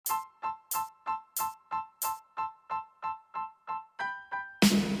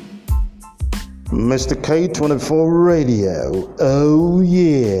Mr. K24 Radio. Oh,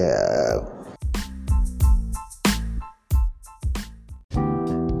 yeah.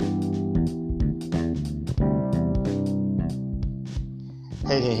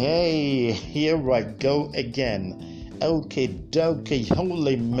 Hey, here I go again. Okie dokie,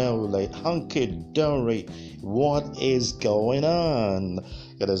 holy moly, hunky dory, what is going on?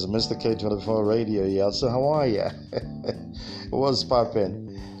 It is Mr. K24 Radio, yeah, so how are ya? What's poppin'?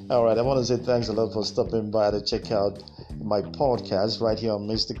 Alright, I want to say thanks a lot for stopping by to check out my podcast right here on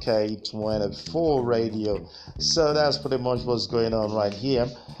Mr. K24 Radio. So that's pretty much what's going on right here.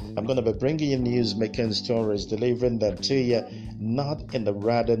 I'm going to be bringing you news, making stories, delivering them to you, not in the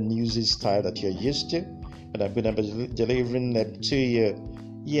rather newsy style that you're used to, but I'm going to be delivering them to you,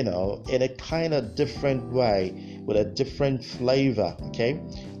 in a kind of different way, with a different flavor, okay?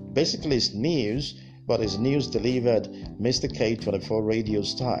 Basically, it's news, but it's news delivered Mr. K24 Radio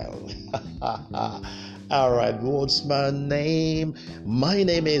style. All right, what's my name? My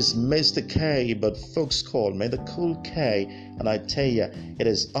name is Mr. K, but folks call me the Cool K, and I tell you, it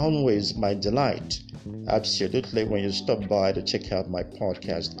is always my delight, absolutely, when you stop by to check out my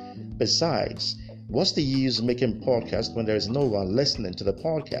podcast. Besides, what's the use making podcast when there is no one listening to the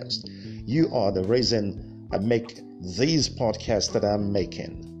podcast? You are the reason I make these podcasts that I'm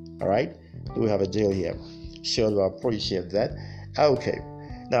making. All right? Do we have a deal here? Sure, I appreciate that. Okay,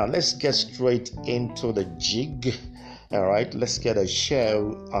 now let's get straight into the jig. All right, let's get a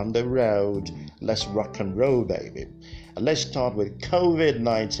show on the road. Let's rock and roll, baby. And let's start with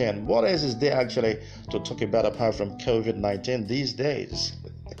COVID-19. What else is there actually to talk about apart from COVID-19 these days?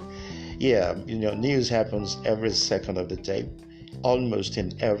 Yeah, news happens every second of the day, almost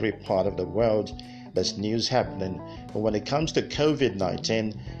in every part of the world. There's news happening. But when it comes to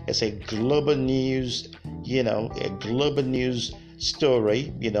COVID-19, it's a global news, a global news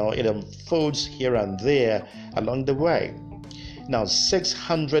story. It unfolds here and there along the way. Now,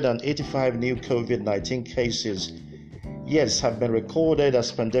 685 new COVID-19 cases, have been recorded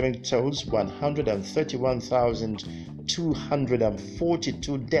as pandemic totals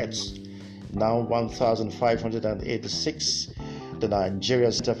 131,242 deaths. Now 1,586. The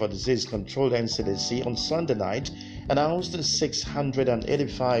Nigeria Center for Disease Control (NCDC) on Sunday night announced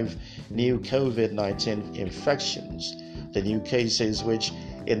 685 new COVID-19 infections. The new cases, which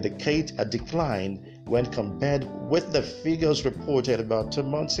indicate a decline when compared with the figures reported about 2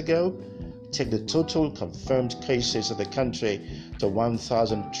 months ago, take the total confirmed cases of the country to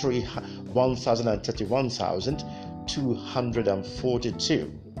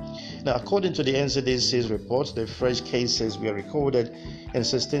 131,242. Now, according to the NCDC's report, the fresh cases were recorded in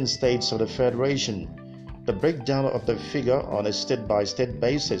 16 states of the Federation. The breakdown of the figure on a state-by-state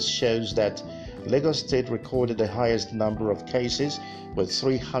basis shows that Lagos State recorded the highest number of cases with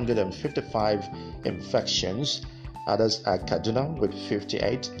 355 infections. Others are Kaduna with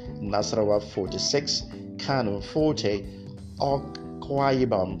 58, Nasarawa 46, Kano 40, Akwa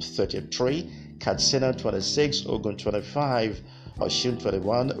Ibom 33, Katsina 26, Ogun 25, Osun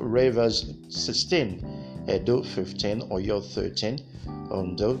 21, Rivers 16, Edo 15, Oyo 13,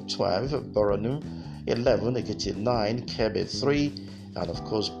 Ondo 12, Borno 11, Ekiti 9, Kebbi 3, and of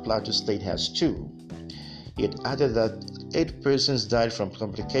course Plateau State has 2. It added that 8 persons died from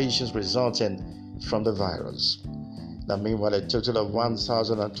complications resulting from the virus. Now, meanwhile, a total of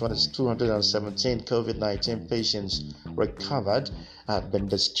 1,217 COVID-19 patients recovered had been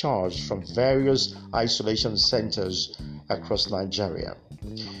discharged from various isolation centers across Nigeria.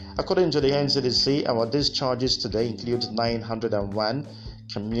 According to the NCDC, our discharges today include 901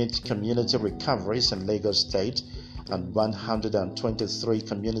 community recoveries in Lagos State and 123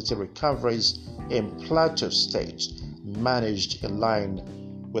 community recoveries in Plateau State, managed in line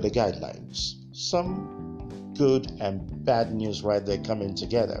with the guidelines. Some good and bad news right there coming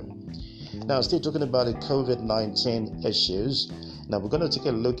together. Now, still talking about the COVID-19 issues. Now, we're going to take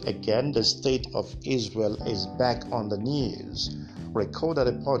a look again. The state of Israel is back on the news. Recorded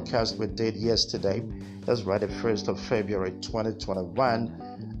a podcast we did yesterday. That's right, the 1st of February 2021.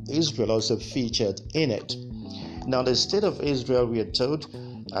 Israel also featured in it. Now, the state of Israel, we are told,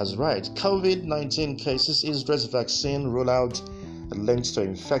 as right, COVID-19 cases, Israel's vaccine rollout links to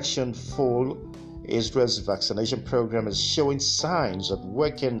infection fall. Israel's vaccination program is showing signs of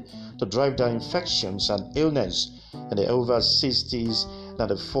working to drive down infections and illness in the over 60s. Now,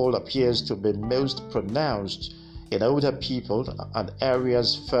 the fall appears to be most pronounced in older people and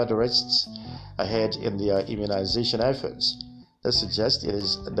areas furthest ahead in their immunization efforts. This suggests it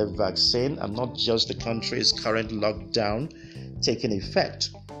is the vaccine and not just the country's current lockdown taking effect.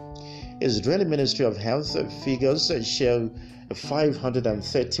 Israeli Ministry of Health figures show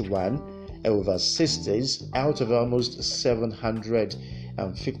 531 over 60s out of almost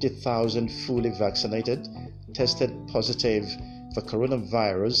 750,000 fully vaccinated tested positive for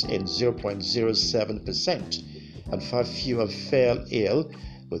coronavirus in 0.07%, and 5 fewer fell ill,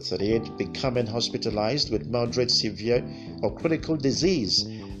 with 38 becoming hospitalized with moderate, severe, or critical disease.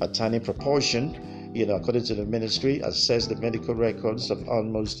 A tiny proportion, according to the ministry, assessed the medical records of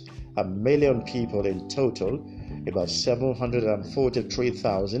almost 1 million people in total, about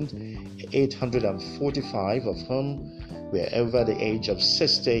 743,845 of whom were over the age of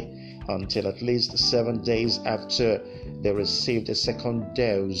 60 until at least 7 days after they received a second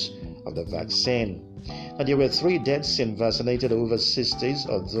dose of the vaccine. And there were 3 deaths in vaccinated over 60s,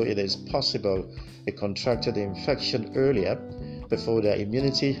 although it is possible they contracted the infection earlier before their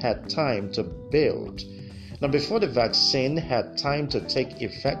immunity had time to build. Now, before the vaccine had time to take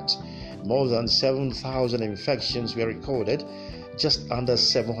effect, more than 7,000 infections were recorded, just under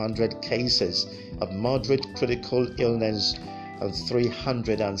 700 cases of moderate critical illness, and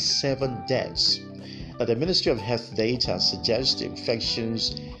 307 deaths. Now, the Ministry of Health data suggests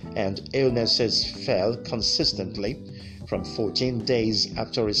infections and illnesses fell consistently from 14 days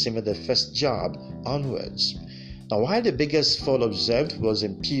after receiving the first jab onwards. Now, while the biggest fall observed was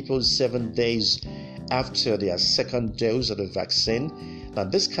in people 7 days after their second dose of the vaccine, now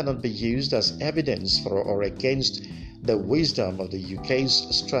this cannot be used as evidence for or against the wisdom of the UK's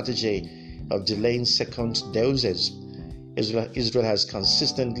strategy of delaying second doses. Israel has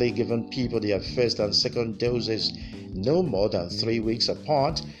consistently given people their first and second doses no more than 3 weeks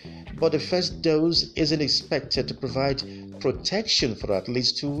apart, but the first dose isn't expected to provide protection for at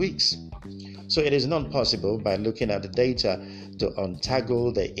least 2 weeks. So it is not possible by looking at the data to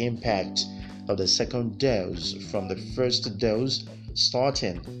untangle the impact of the second dose from the first dose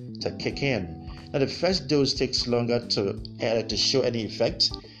starting to kick in. Now, the first dose takes longer to show any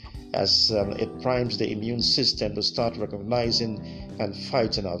effect, as it primes the immune system to start recognizing and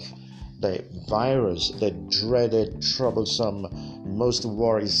fighting off the virus, the dreaded, troublesome, most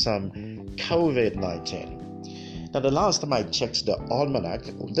worrisome COVID-19. Now, the last time I checked the almanac,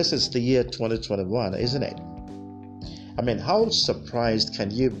 this is the year 2021, isn't it? I mean, how surprised can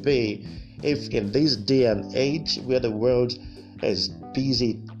you be if in this day and age where the world is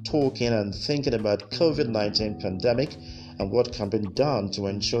busy talking and thinking about COVID-19 pandemic and what can be done to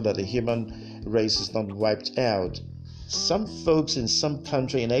ensure that the human race is not wiped out, some folks in some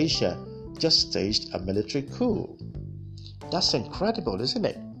country in Asia just staged a military coup. That's incredible, isn't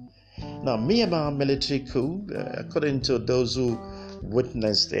it? Now, Myanmar military coup, according to those who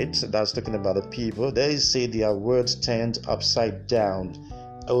witnessed it, that's talking about the people, they say their words turned upside down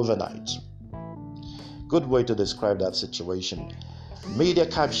overnight. Good way to describe that situation. Media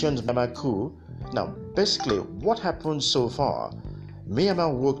captioned Myanmar coup. Now, basically, what happened so far?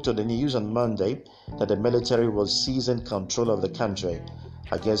 Myanmar woke to the news on Monday that the military was seizing control of the country.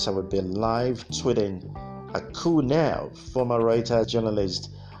 I guess I would be live tweeting a coup now. Former Reuters journalist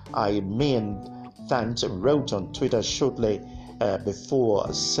Min Thant wrote on Twitter shortly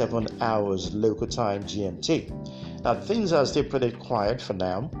before 7 hours local time GMT. Now, things are still pretty quiet for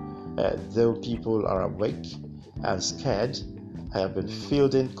now, though people are awake and scared. I have been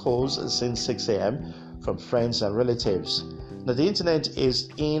fielding calls since 6 a.m. from friends and relatives. Now, the internet is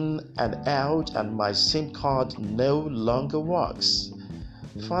in and out and my SIM card no longer works.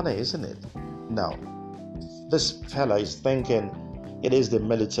 Funny, isn't it? Now, this fella is thinking it is the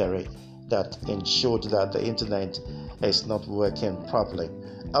military that ensured that the internet is not working properly.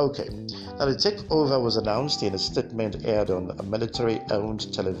 Okay, now the takeover was announced in a statement aired on a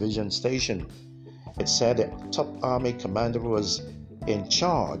military-owned television station. It said the top army commander was in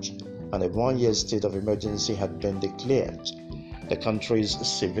charge and a 1-year state of emergency had been declared. The country's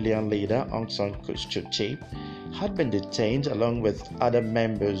civilian leader, Aung San Suu Kyi, had been detained along with other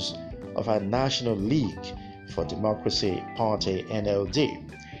members of her National League for Democracy Party (NLD).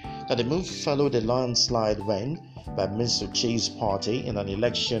 Now, the move followed a landslide win by Ms. Suu Kyi's party in an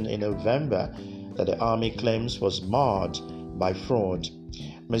election in November that the army claims was marred by fraud.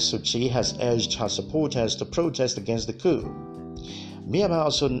 Ms. Suu Kyi has urged her supporters to protest against the coup. Myanmar,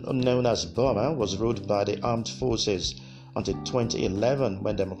 also known as Burma, was ruled by the armed forces until 2011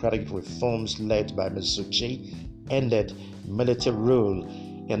 when democratic reforms led by Ms. Suu Kyi ended military rule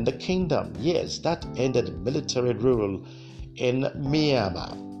in the kingdom. Yes, that ended military rule in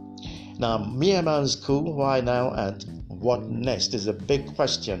Myanmar. Now, Myanmar's coup, why now and what next is a big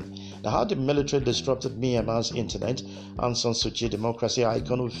question. Now, how the military disrupted Myanmar's internet. Aung San Suu Kyi, democracy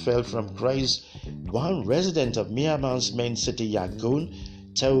icon who fell from grace, one resident of Myanmar's main city, Yangon,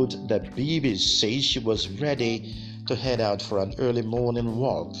 told the BBC she was ready to head out for an early morning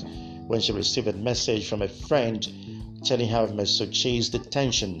walk when she received a message from a friend telling her of Ms. Suu Kyi's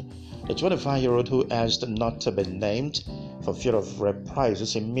detention. The 25-year-old, who asked not to be named for fear of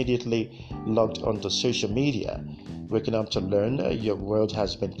reprisals, immediately logged onto social media. Waking up to learn your world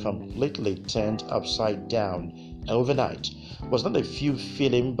has been completely turned upside down overnight was not a few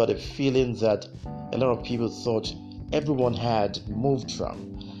feeling, but a feeling that a lot of people thought everyone had moved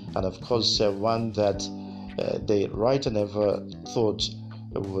from, and of course one that the writer never thought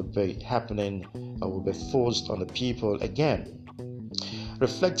would be happening or would be forced on the people again.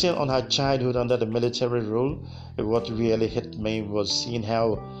 Reflecting on her childhood under the military rule, what really hit me was seeing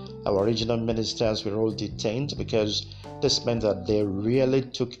how our regional ministers were all detained, because this meant that they really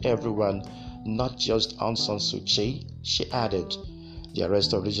took everyone, not just Aung San Suu Kyi. She added. The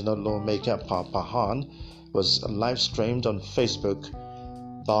arrest of regional lawmaker Papa Han was live streamed on Facebook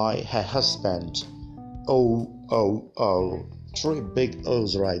by her husband. Oh, three big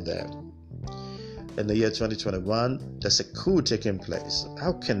O's right there. In the year 2021, there's a coup taking place.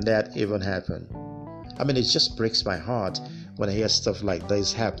 How can that even happen? I mean, it just breaks my heart when I hear stuff like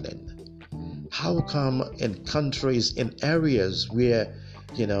this happening. How come in countries, in areas where,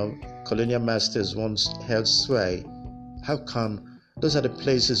 colonial masters once held sway, how come those are the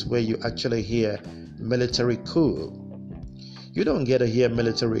places where you actually hear military coup? You don't get to hear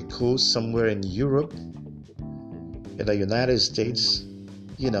military coup somewhere in Europe, in the United States.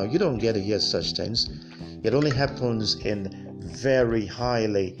 You don't get to hear such things. It only happens in very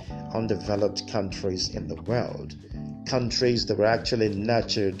highly undeveloped countries in the world. Countries that were actually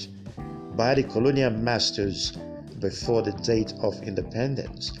nurtured by the colonial masters before the date of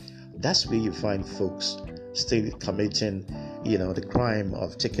independence. That's where you find folks still committing, the crime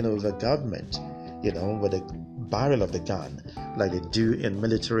of taking over government, with a barrel of the gun, like they do in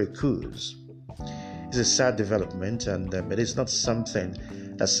military coups. It's a sad development, and it is not something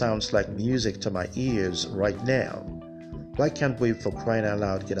that sounds like music to my ears right now. Why can't we, for crying out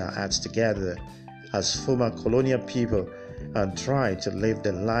loud, get our acts together as former colonial people and try to live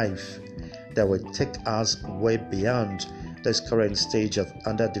the life that will take us way beyond this current stage of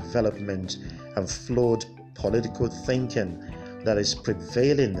underdevelopment and flawed political thinking that is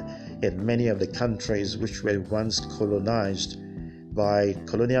prevailing in many of the countries which were once colonized by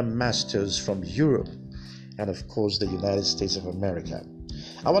colonial masters from Europe and, of course, the United States of America.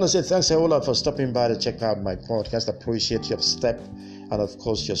 I want to say thanks a whole lot for stopping by to check out my podcast. I appreciate your step, and of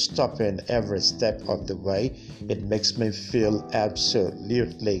course you're stopping every step of the way. It makes me feel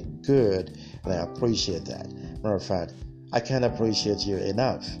absolutely good, and I appreciate that. Matter of fact, I can't appreciate you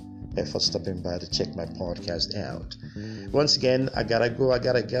enough for stopping by to check my podcast out. Once again, I gotta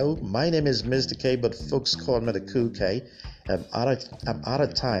go. My name is Mr. K, but folks call me the Cool K. I'm out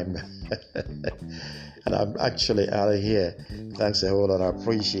of time. And I'm actually out of here. Thanks a whole lot. I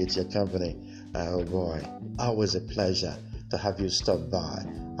appreciate your company. Oh boy, always a pleasure to have you stop by.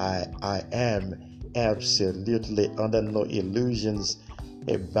 I am absolutely under no illusions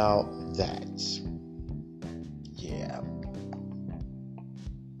about that. Yeah.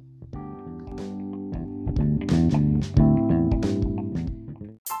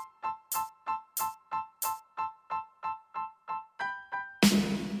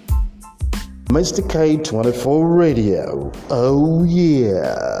 Mr. K24 Radio. Oh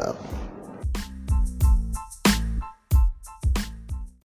yeah.